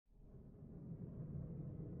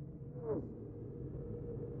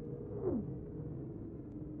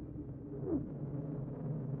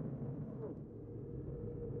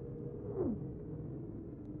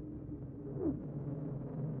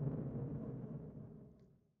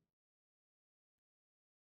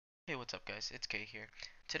Hey, what's up guys, it's Kay here.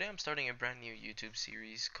 Today I'm starting a brand new YouTube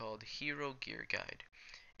series called Hero Gear Guide.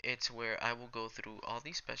 It's where I will go through all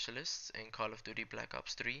these specialists in Call of Duty Black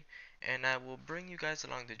Ops 3 and I will bring you guys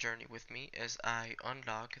along the journey with me as I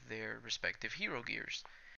unlock their respective hero gears.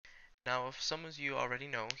 Now, if some of you already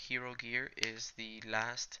know, Hero Gear is the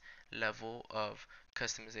last level of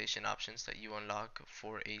customization options that you unlock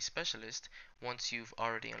for a specialist once you've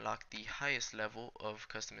already unlocked the highest level of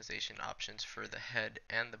customization options for the head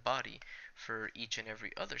and the body for each and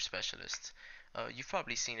every other specialist. You've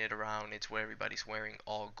probably seen it around, it's where everybody's wearing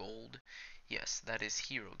all gold. Yes, that is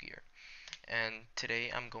Hero Gear. And today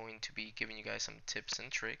I'm going to be giving you guys some tips and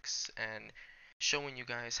tricks and showing you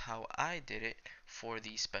guys how I did it for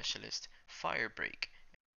the specialist Firebreak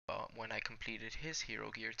when I completed his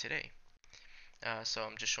hero gear today. So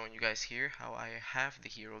I'm just showing you guys here how I have the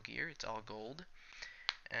hero gear. It's all gold.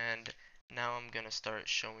 And now I'm gonna start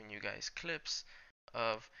showing you guys clips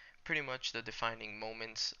of pretty much the defining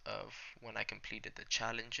moments of when I completed the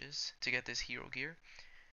challenges to get this hero gear.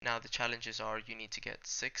 Now the challenges are you need to get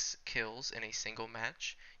 6 kills in a single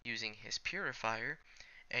match using his purifier,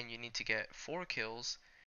 and you need to get 4 kills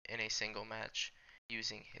in a single match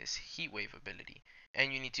using his heatwave ability,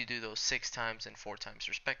 and you need to do those 6 times and 4 times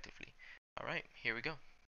respectively. Alright, here we go.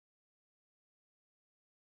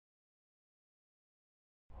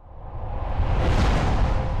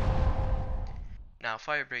 Now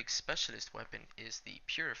Firebreak's specialist weapon is the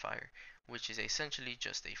Purifier, which is essentially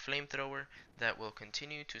just a flamethrower that will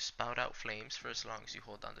continue to spout out flames for as long as you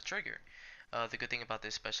hold down the trigger. The good thing about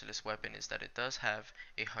this specialist weapon is that it does have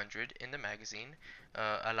 100 in the magazine,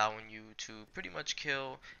 allowing you to pretty much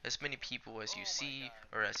kill as many people as you see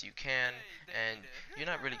or as you can, and you're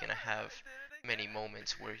not really going to have many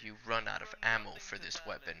moments where you run out of ammo for this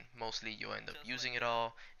weapon. Mostly you'll end up using it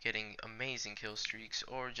all, getting amazing kill streaks,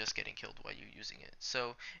 or just getting killed while you're using it.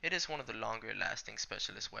 So it is one of the longer lasting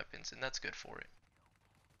specialist weapons, and that's good for it.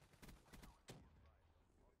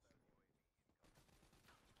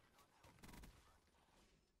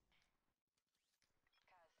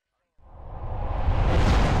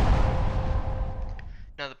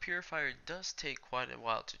 Now the purifier does take quite a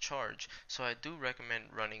while to charge, so I do recommend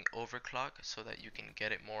running overclock so that you can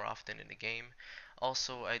get it more often in the game.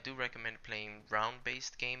 Also, I do recommend playing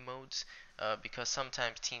round-based game modes because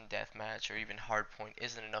sometimes team deathmatch or even hardpoint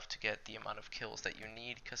isn't enough to get the amount of kills that you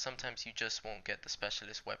need, because sometimes you just won't get the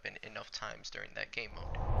specialist weapon enough times during that game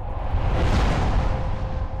mode.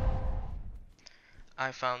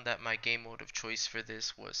 I found that my game mode of choice for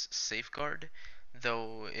this was Safeguard,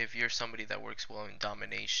 though if you're somebody that works well in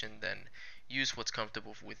domination, then use what's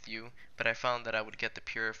comfortable with you. But I found that I would get the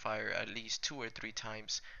Purifier at least 2 or 3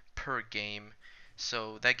 times per game,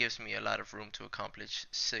 so that gives me a lot of room to accomplish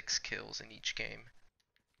 6 kills in each game.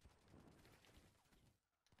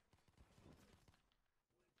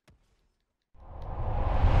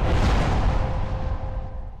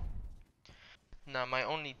 Now my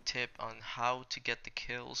only tip on how to get the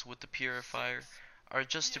kills with the Purifier are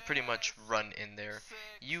just to pretty much run in there.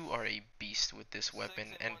 You are a beast with this weapon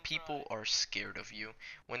and people are scared of you.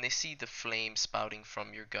 When they see the flame spouting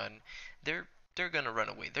from your gun, they're gonna run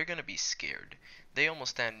away. They're gonna be scared. They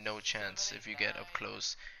almost stand no chance if you get up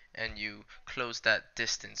close and you close that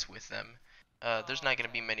distance with them. There's not gonna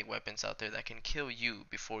be many weapons out there that can kill you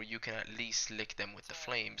before you can at least lick them with the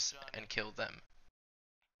flames and kill them.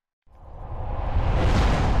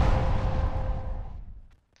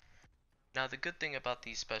 Now the good thing about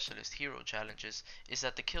these specialist hero challenges is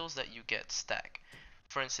that the kills that you get stack.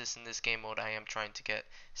 For instance, in this game mode I am trying to get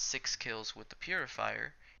 6 kills with the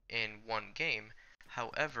Purifier in one game.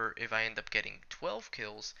 However, if I end up getting 12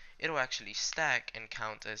 kills, it'll actually stack and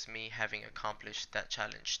count as me having accomplished that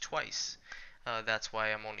challenge twice. That's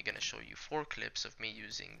why I'm only going to show you 4 clips of me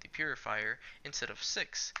using the Purifier instead of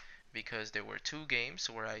 6, because there were 2 games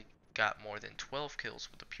where I got more than 12 kills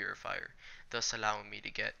with the Purifier, thus allowing me to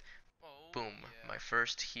get boom, my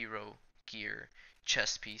first hero gear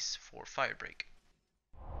chest piece for Firebreak.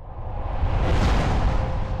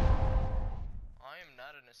 I am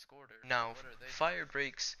not an escorter. Now,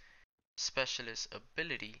 Firebreak's specialist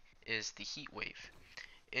ability is the Heatwave.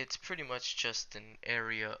 It's pretty much just an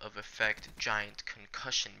area of effect giant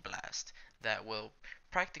concussion blast that will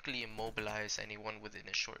practically immobilize anyone within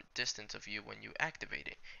a short distance of you when you activate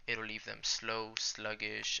it. It'll leave them slow,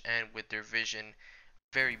 sluggish, and with their vision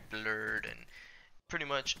very blurred, and pretty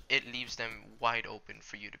much it leaves them wide open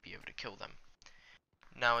for you to be able to kill them.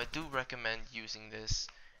 Now I do recommend using this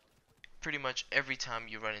pretty much every time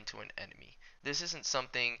you run into an enemy. This isn't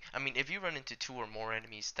something, I mean, if you run into 2 or more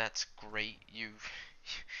enemies, that's great.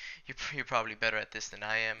 you're probably better at this than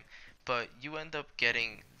I am, but you end up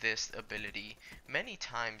getting this ability many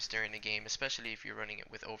times during the game, especially if you're running it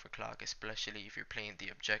with overclock, especially if you're playing the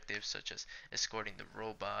objectives such as escorting the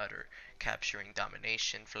robot or capturing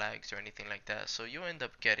domination flags or anything like that. So you end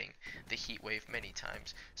up getting the heat wave many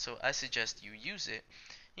times. So I suggest you use it,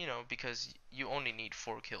 because you only need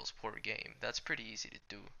 4 kills per game. That's pretty easy to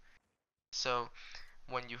do. So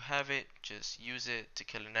when you have it, just use it to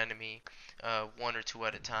kill an enemy, 1 or 2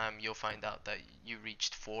 at a time. You'll find out that you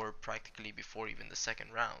reached 4 practically before even the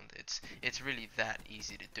second round. It's really that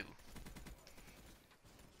easy to do.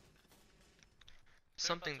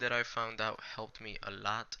 Something that I found out helped me a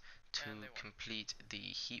lot to complete the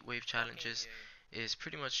heatwave challenges is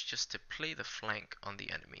pretty much just to play the flank on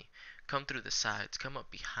the enemy. Come through the sides, come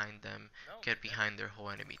up behind them, get behind their whole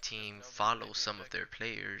enemy team, follow some of their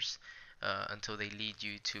players until they lead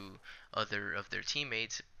you to other of their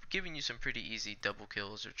teammates, giving you some pretty easy double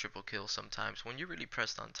kills or triple kills sometimes when you're really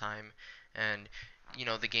pressed on time and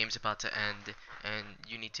the game's about to end and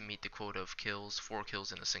you need to meet the quota of kills, 4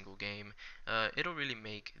 kills in a single game. It'll really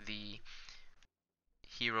make the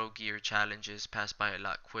hero gear challenges pass by a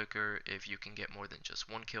lot quicker if you can get more than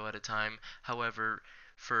just 1 kill at a time. However,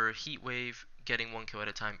 for Heatwave, getting 1 kill at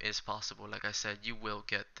a time is possible. Like I said, you will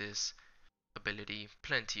get this ability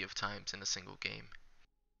plenty of times in a single game.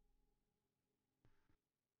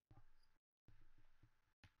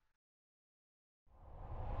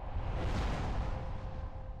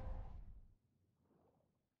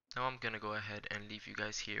 Now I'm gonna go ahead and leave you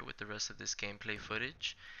guys here with the rest of this gameplay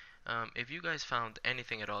footage. If you guys found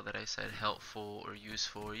anything at all that I said helpful or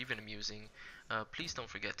useful or even amusing, please don't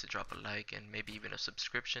forget to drop a like and maybe even a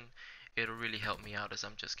subscription. It'll really help me out as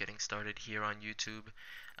I'm just getting started here on YouTube.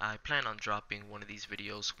 I plan on dropping one of these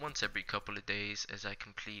videos once every couple of days as I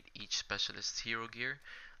complete each specialist's hero gear.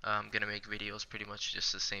 I'm gonna make videos pretty much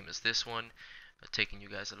just the same as this one, taking you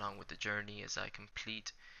guys along with the journey as I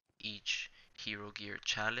complete each hero gear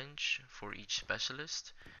challenge for each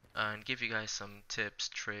specialist, and give you guys some tips,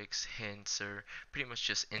 tricks, hints, or pretty much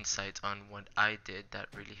just insights on what I did that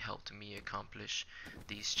really helped me accomplish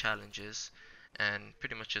these challenges, and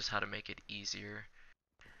pretty much just how to make it easier.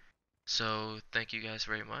 So thank you guys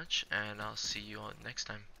very much, and I'll see you all next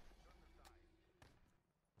time.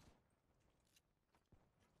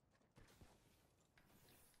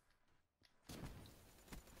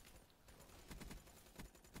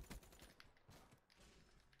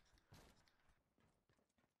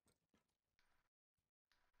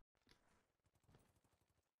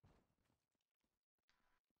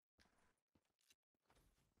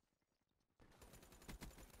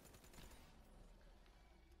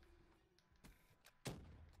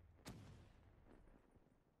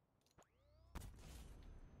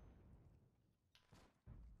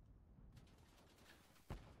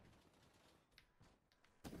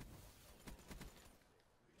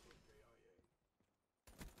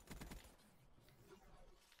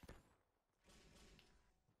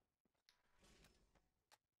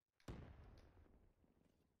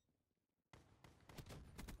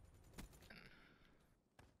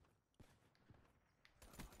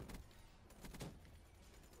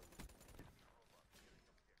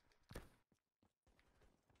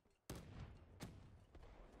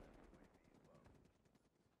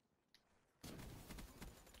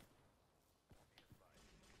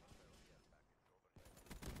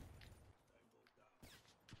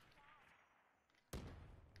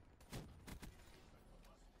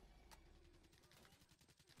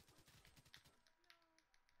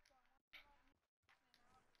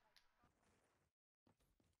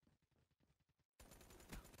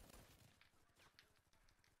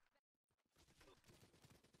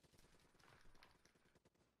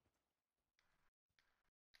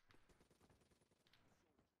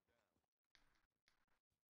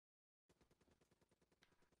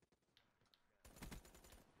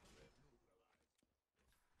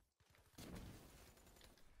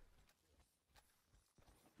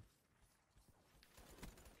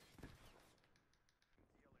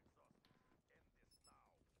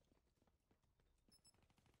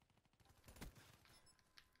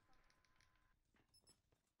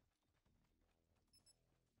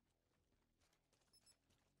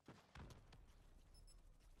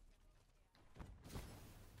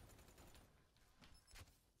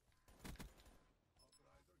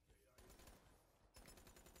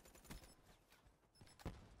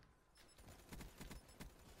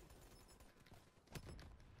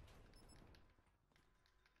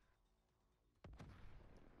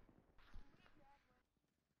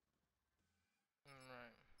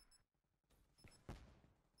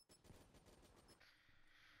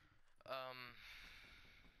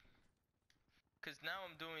 Cause now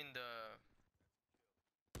I'm doing the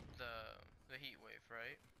heat wave,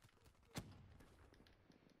 right?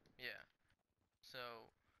 Yeah. So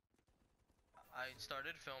I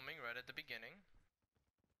started filming right at the beginning,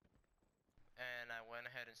 and I went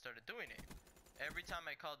ahead and started doing it. Every time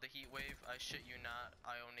I called the heat wave, I shit you not,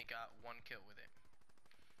 I only got 1 kill with it.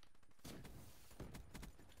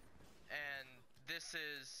 And this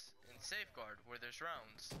is in Safeguard, where there's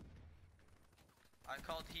rounds. I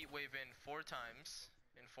called heat wave in 4 times,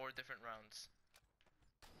 in 4 different rounds.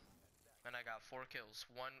 And I got 4 kills,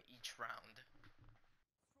 1 each round.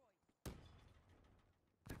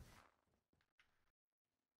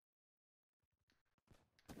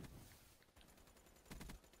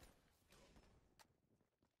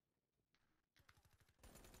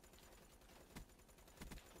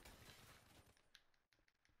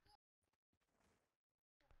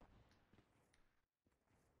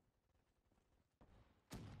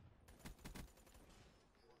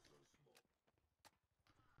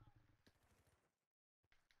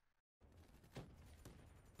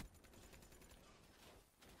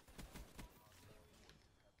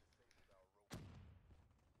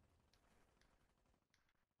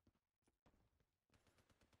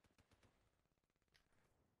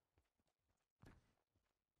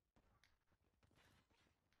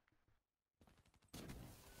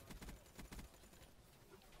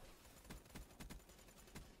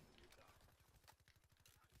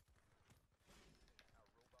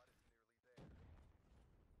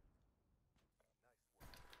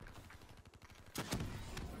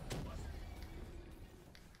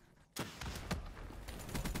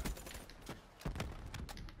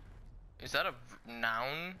 Is that a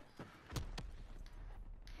noun?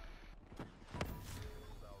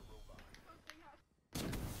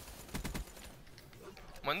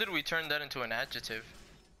 When did we turn that into an adjective?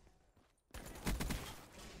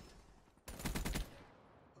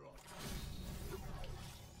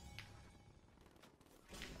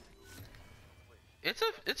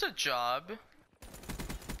 It's a job.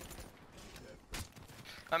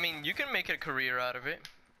 I mean, you can make a career out of it.